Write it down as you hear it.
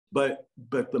But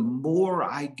the more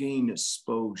I gained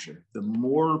exposure, the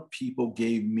more people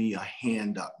gave me a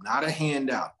hand up, not a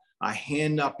handout. A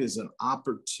hand up is an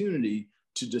opportunity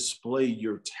to display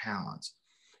your talents.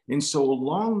 And so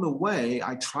along the way,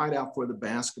 I tried out for the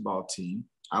basketball team.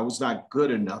 I was not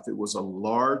good enough. It was a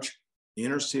large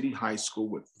inner city high school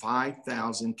with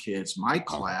 5,000 kids. My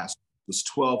class was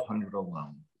 1,200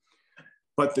 alone.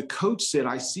 But the coach said,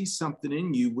 I see something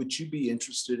in you. Would you be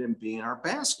interested in being our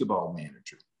basketball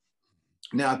manager?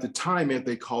 Now, at the time,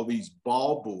 they call these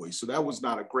ball boys. So that was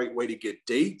not a great way to get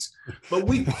dates. But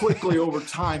we quickly, over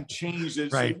time, changed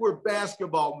it. Right. So we're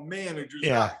basketball managers,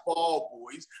 not ball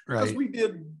boys. Because we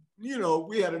did,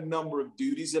 we had a number of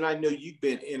duties. And I know you've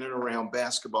been in and around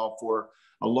basketball for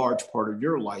a large part of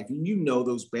your life. And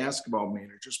those basketball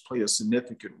managers play a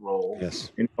significant role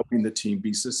in helping the team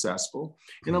be successful.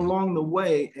 And along the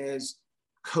way, as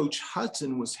Coach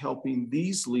Hudson was helping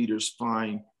these leaders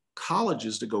find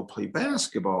colleges to go play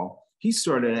basketball, he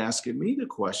started asking me the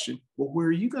question, well, where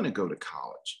are you going to go to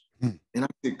college? And I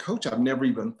said, Coach, I've never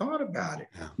even thought about it.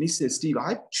 And he said, Steve,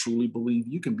 I truly believe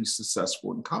you can be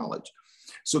successful in college.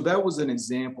 So that was an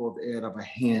example of Ed, of a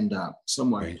hand up,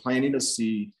 someone planting a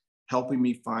seed, helping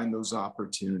me find those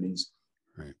opportunities.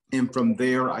 And from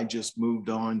there, I just moved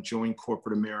on, joined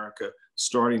corporate America,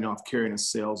 starting off carrying a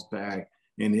sales bag,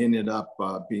 and ended up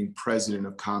being president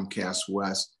of Comcast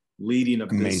West, leading a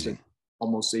business,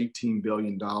 almost $18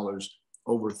 billion,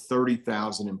 over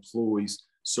 30,000 employees,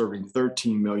 serving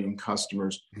 13 million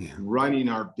customers, running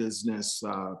our business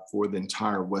for the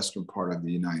entire western part of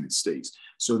the United States.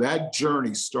 So that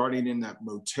journey, starting in that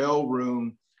motel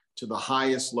room to the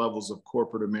highest levels of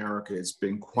corporate America, it's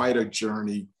been quite a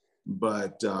journey,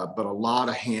 but a lot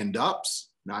of hand ups,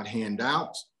 not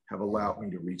handouts, have allowed me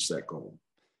to reach that goal.